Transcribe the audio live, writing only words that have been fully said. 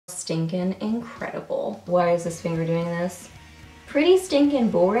stinking incredible. Why is this finger doing this? Pretty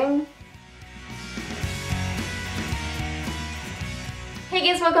stinking boring. Hey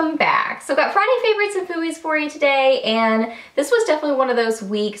guys, welcome back. So got Friday favorites and Fooeys for you today, and this was definitely one of those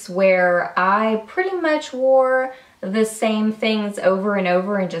weeks where I pretty much wore the same things over and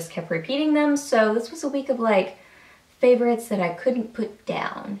over and just kept repeating them. So this was a week of like favorites that I couldn't put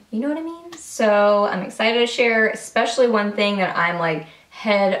down. You know what I mean? So I'm excited to share, especially one thing that I'm like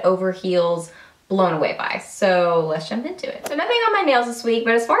head over heels blown away by. So let's jump into it. So nothing on my nails this week,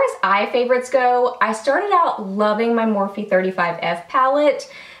 but as far as eye favorites go, I started out loving my Morphe 35F palette.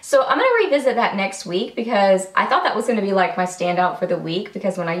 So I'm gonna revisit that next week because I thought that was gonna be like my standout for the week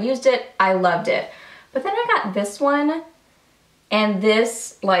because when I used it, I loved it. But then I got this one and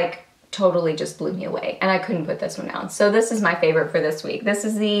this like totally just blew me away and I couldn't put this one down. So this is my favorite for this week. This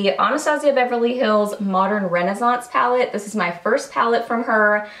is the Anastasia Beverly Hills Modern Renaissance palette. This is my first palette from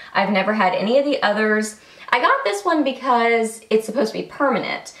her. I've never had any of the others. I got this one because it's supposed to be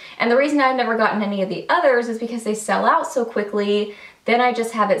permanent. And the reason I've never gotten any of the others is because they sell out so quickly. Then I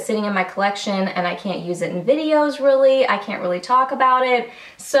just have it sitting in my collection and I can't use it in videos really. I can't really talk about it.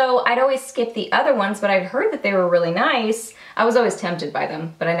 So I'd always skip the other ones, but I'd heard that they were really nice. I was always tempted by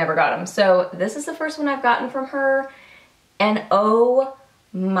them, but I never got them. So this is the first one I've gotten from her. And oh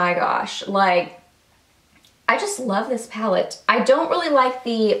my gosh, like, I just love this palette. I don't really like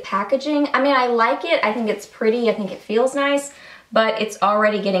the packaging. I mean, I like it. I think it's pretty. I think it feels nice. But it's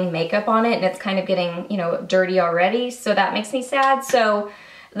already getting makeup on it and it's kind of getting, you know, dirty already. So that makes me sad. So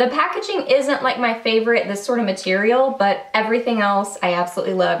the packaging isn't like my favorite, this sort of material, but everything else I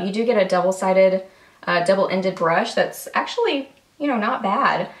absolutely love. You do get a double-sided, double-ended brush that's actually, you know, not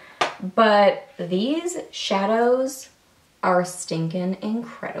bad. But these shadows are stinking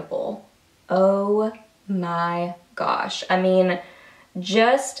incredible. Oh my gosh. I mean,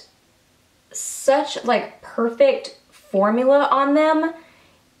 just such like perfect formula on them.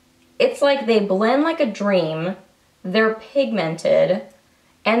 It's like they blend like a dream. They're pigmented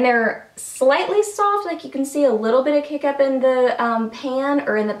and they're slightly soft, like you can see a little bit of kick up in the pan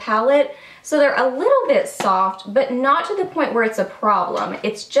or in the palette. So they're a little bit soft, but not to the point where it's a problem.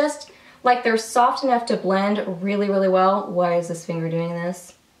 It's just like they're soft enough to blend really, really well. Why is this finger doing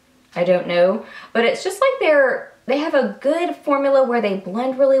this? I don't know, but it's just like they have a good formula where they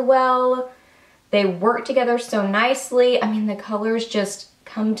blend really well. They work together so nicely. I mean, the colors just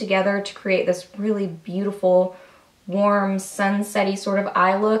come together to create this really beautiful, warm, sunsetty sort of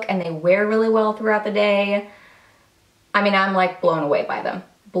eye look, and they wear really well throughout the day. I mean, I'm like blown away by them.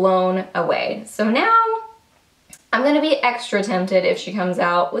 Blown away. So now I'm gonna be extra tempted if she comes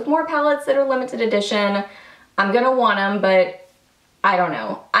out with more palettes that are limited edition. I'm gonna want them, but I don't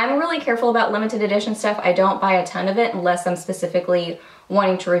know. I'm really careful about limited edition stuff. I don't buy a ton of it unless I'm specifically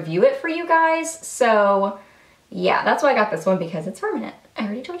wanting to review it for you guys. So yeah, that's why I got this one, because it's permanent. I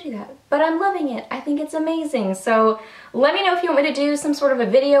already told you that, but I'm loving it. I think it's amazing. So let me know if you want me to do some sort of a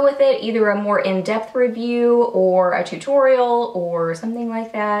video with it, either a more in-depth review or a tutorial or something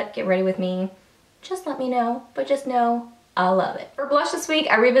like that. Get ready with me. Just let me know, but just know I love it. For blush this week,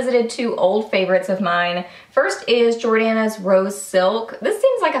 I revisited two old favorites of mine. First is Jordana's Rose Silk. This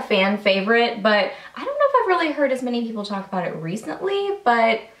seems like a fan favorite, but I don't know if I've really heard as many people talk about it recently,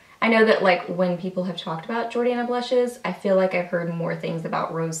 but I know that like when people have talked about Jordana blushes, I feel like I've heard more things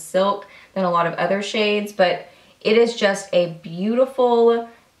about Rose Silk than a lot of other shades, but it is just a beautiful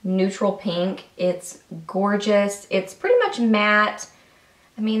neutral pink. It's gorgeous. It's pretty much matte.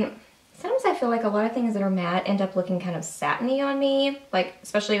 I mean, sometimes I feel like a lot of things that are matte end up looking kind of satiny on me, like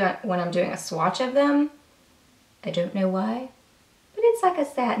especially when I'm doing a swatch of them. I don't know why, but it's like a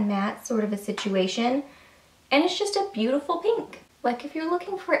satin matte sort of a situation, and it's just a beautiful pink. Like if you're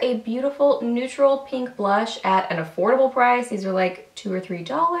looking for a beautiful neutral pink blush at an affordable price, these are like $2 or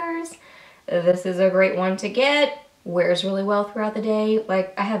 $3, this is a great one to get. Wears really well throughout the day.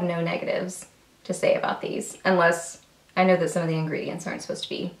 Like I have no negatives to say about these, unless I know that some of the ingredients aren't supposed to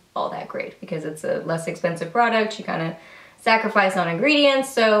be all that great because it's a less expensive product. You kind of sacrifice on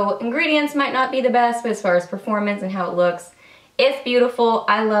ingredients, so ingredients might not be the best, but as far as performance and how it looks, it's beautiful.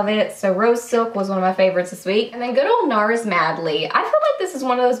 I love it. So Rose Silk was one of my favorites this week. And then good old NARS Madly. I feel like this is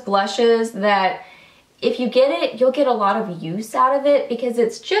one of those blushes that if you get it, you'll get a lot of use out of it because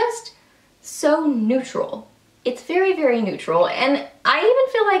it's just so neutral. It's very, very neutral. And I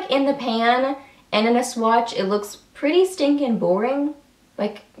even feel like in the pan and in a swatch, it looks pretty stinking boring.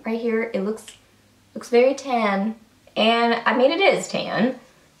 Like right here, it looks very tan. And I mean, it is tan,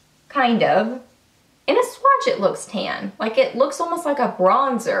 kind of. In a swatch, it looks tan. Like it looks almost like a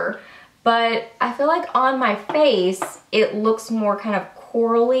bronzer, but I feel like on my face, it looks more kind of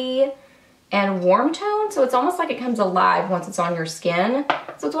corally and warm tone. So it's almost like it comes alive once it's on your skin.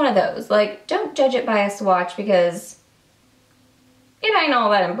 So it's one of those. Like, don't judge it by a swatch because it ain't all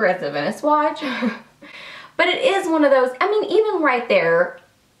that impressive in a swatch. But it is one of those, I mean, even right there,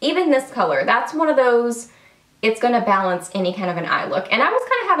 even this color, that's one of those, it's gonna balance any kind of an eye look. And I was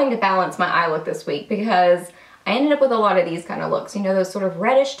kind of having to balance my eye look this week because I ended up with a lot of these kind of looks. You know, those sort of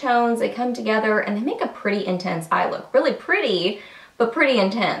reddish tones, they come together and they make a pretty intense eye look. Really pretty, but pretty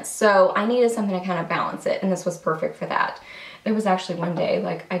intense. So I needed something to kind of balance it, and this was perfect for that. There was actually one day,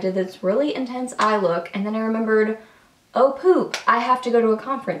 like, I did this really intense eye look, and then I remembered, oh poop, I have to go to a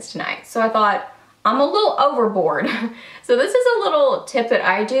conference tonight. So I thought, I'm a little overboard. So this is a little tip that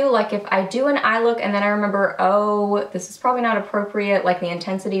I do. Like, if I do an eye look and then I remember, oh, this is probably not appropriate, like the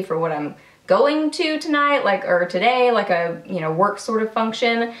intensity for what I'm going to tonight, like, or today, like a, you know, work sort of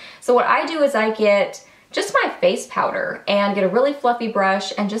function. So what I do is I get just my face powder and get a really fluffy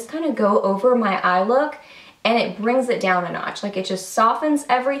brush and just kind of go over my eye look, and it brings it down a notch. Like, it just softens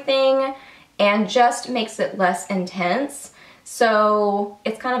everything and just makes it less intense. So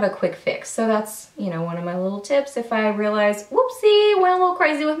it's kind of a quick fix. So that's, you know, one of my little tips. If I realize, whoopsie, went a little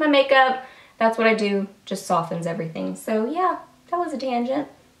crazy with my makeup, that's what I do, just softens everything. So yeah, that was a tangent,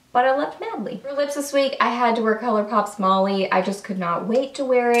 but I left madly. For lips this week, I had to wear ColourPop's Molly. I just could not wait to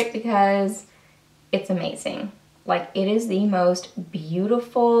wear it because it's amazing. Like, it is the most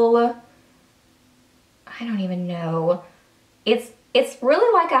beautiful, I don't even know. It's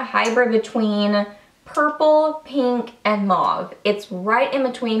really like a hybrid between purple, pink, and mauve. It's right in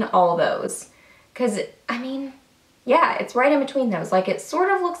between all those. Cause, I mean, yeah, it's right in between those. Like, it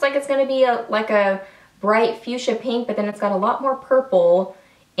sort of looks like it's gonna be like a bright fuchsia pink, but then it's got a lot more purple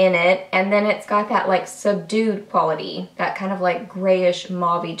in it, and then it's got that like subdued quality, that kind of like grayish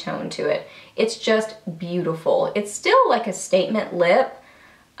mauvey tone to it. It's just beautiful. It's still like a statement lip,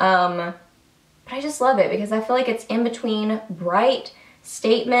 but I just love it because I feel like it's in between bright,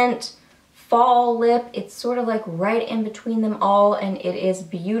 statement, fall lip. It's sort of like right in between them all, and it is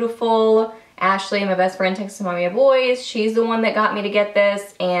beautiful. Ashley, my best friend, texted Mommy of Boys. She's the one that got me to get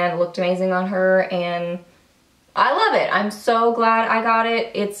this, and it looked amazing on her, and I love it. I'm so glad I got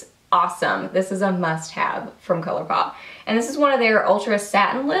it. It's awesome. This is a must-have from ColourPop. And this is one of their Ultra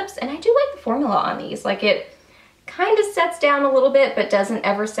Satin lips, and I do like the formula on these. Like, it kind of sets down a little bit, but doesn't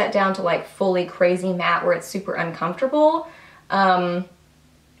ever set down to like fully crazy matte where it's super uncomfortable.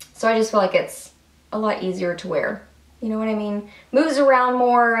 So I just feel like it's a lot easier to wear. You know what I mean? Moves around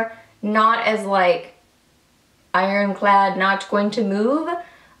more, not as like ironclad, not going to move,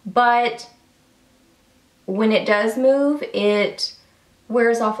 but when it does move, it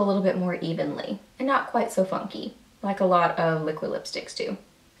wears off a little bit more evenly and not quite so funky like a lot of liquid lipsticks do.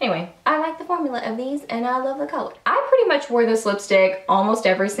 Anyway, I like the formula of these and I love the color. I pretty much wore this lipstick almost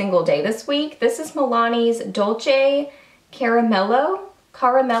every single day this week. This is Milani's Dolce Caramello,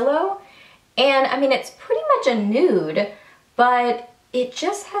 and I mean, it's pretty much a nude, but it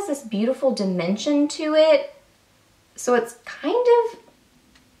just has this beautiful dimension to it. So it's kind of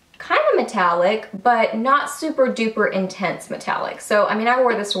metallic, but not super duper intense metallic. So, I mean, I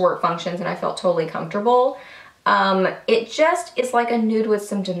wore this to work functions and I felt totally comfortable. It just is like a nude with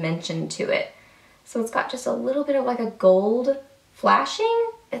some dimension to it. So it's got just a little bit of like a gold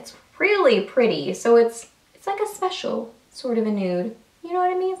flashing. It's really pretty. So it's like a special sort of a nude. You know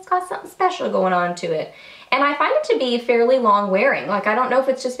what I mean? It's got something special going on to it. And I find it to be fairly long wearing. Like, I don't know if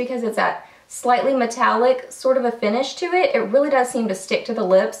it's just because it's that slightly metallic sort of a finish to it. It really does seem to stick to the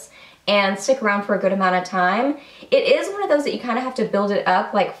lips and stick around for a good amount of time. It is one of those that you kind of have to build it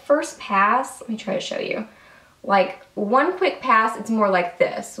up. Like, first pass, let me try to show you. Like, one quick pass, it's more like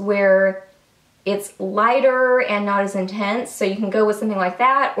this, where it's lighter and not as intense. So you can go with something like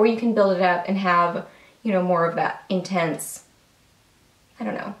that, or you can build it up and have, you know, more of that intense, I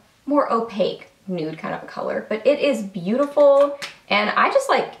don't know, more opaque nude kind of a color. But it is beautiful, and I just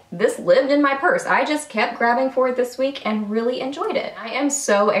like, this lived in my purse. I just kept grabbing for it this week and really enjoyed it. I am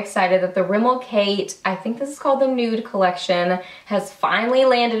so excited that the Rimmel Kate, I think this is called the Nude Collection, has finally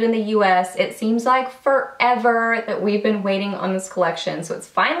landed in the US. It seems like forever that we've been waiting on this collection, so it's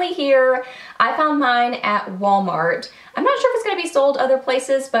finally here. I found mine at Walmart. I'm not sure if it's gonna be sold other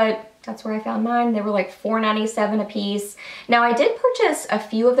places, but that's where I found mine. They were like $4.97 a piece. Now, I did purchase a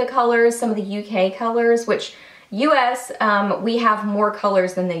few of the colors, some of the UK colors, which US, we have more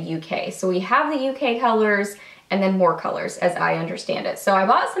colors than the UK. So we have the UK colors and then more colors, as I understand it. So I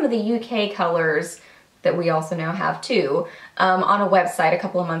bought some of the UK colors that we also now have too, on a website a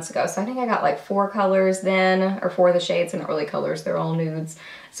couple of months ago. So I think I got like 4 colors then, or 4 of the shades, and early colors, they're all nudes.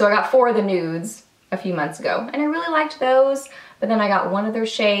 So I got 4 of the nudes a few months ago, and I really liked those. but then I got one other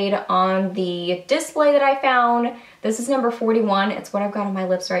shade on the display that I found. This is number 41. It's what I've got on my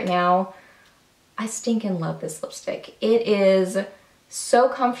lips right now. I stinking love this lipstick. It is so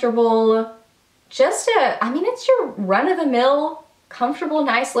comfortable. I mean, it's your run-of-the-mill, comfortable,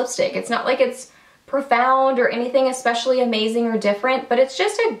 nice lipstick. It's not like it's profound or anything especially amazing or different, but it's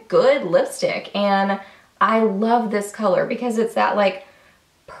just a good lipstick. And I love this color because it's that like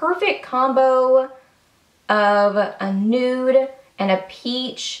perfect combo of a nude and a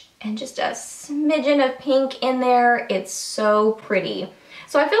peach and just a smidgen of pink in there. It's so pretty.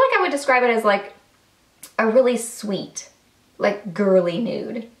 So I feel like I would describe it as like a really sweet, like girly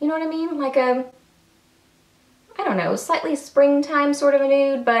nude. You know what I mean? Like a, I don't know, slightly springtime sort of a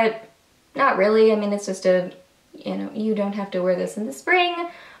nude, but not really. I mean, it's just a, you know, you don't have to wear this in the spring,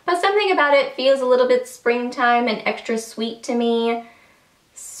 but something about it feels a little bit springtime and extra sweet to me.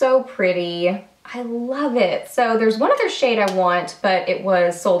 So pretty. I love it. So there's one other shade I want, but it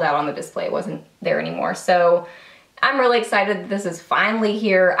was sold out on the display. It wasn't there anymore. So I'm really excited that this is finally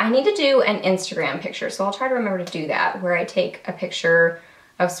here. I need to do an Instagram picture, so I'll try to remember to do that, where I take a picture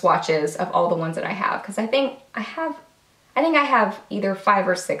of swatches of all the ones that I have, because I think I have either 5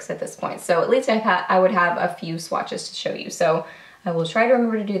 or 6 at this point. So at least I would have a few swatches to show you. So I will try to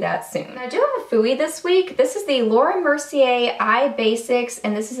remember to do that soon. I do have a Fooey this week. This is the Laura Mercier Eye Basics,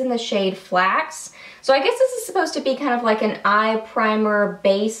 and this is in the shade Flax. So I guess this is supposed to be kind of like an eye primer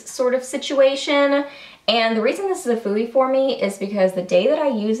base sort of situation. And the reason this is a Fooey for me is because the day that I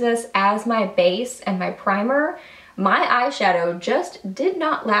use this as my base and my primer, my eyeshadow just did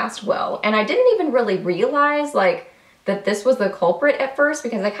not last well. And I didn't even really realize like that this was the culprit at first,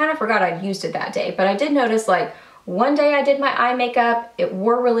 because I kind of forgot I'd used it that day. But I did notice like one day I did my eye makeup, it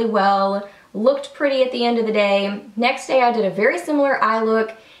wore really well, looked pretty at the end of the day. Next day I did a very similar eye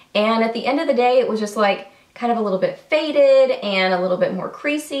look, and at the end of the day it was just like kind of a little bit faded and a little bit more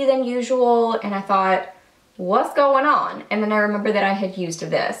creasy than usual. And I thought, what's going on? And then I remember that I had used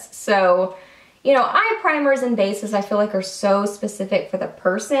this. So, you know, eye primers and bases I feel like are so specific for the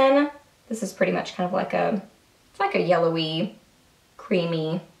person. This is pretty much kind of like a, it's like a yellowy,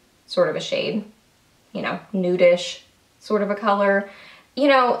 creamy sort of a shade, you know, nudish sort of a color. You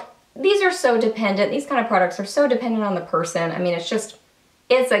know, these are so dependent, these kind of products are so dependent on the person. I mean,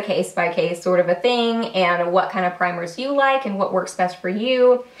 it's a case by case sort of a thing, and what kind of primers you like and what works best for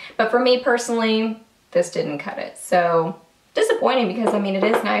you. But for me personally, this didn't cut it. So disappointing, because I mean, it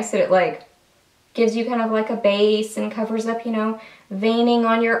is nice that it like gives you kind of like a base and covers up, you know, veining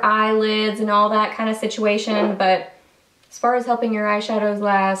on your eyelids and all that kind of situation. But as far as helping your eyeshadows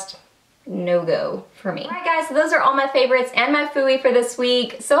last, no go for me. Alright guys, so those are all my favorites and my Fooey for this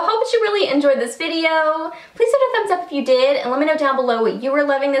week. So I hope that you really enjoyed this video. Please hit a thumbs up if you did, and let me know down below what you were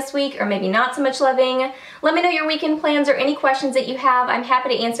loving this week, or maybe not so much loving. Let me know your weekend plans or any questions that you have. I'm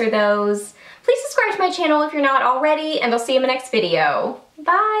happy to answer those. Please subscribe to my channel if you're not already, and I'll see you in my next video.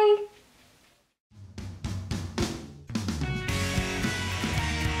 Bye!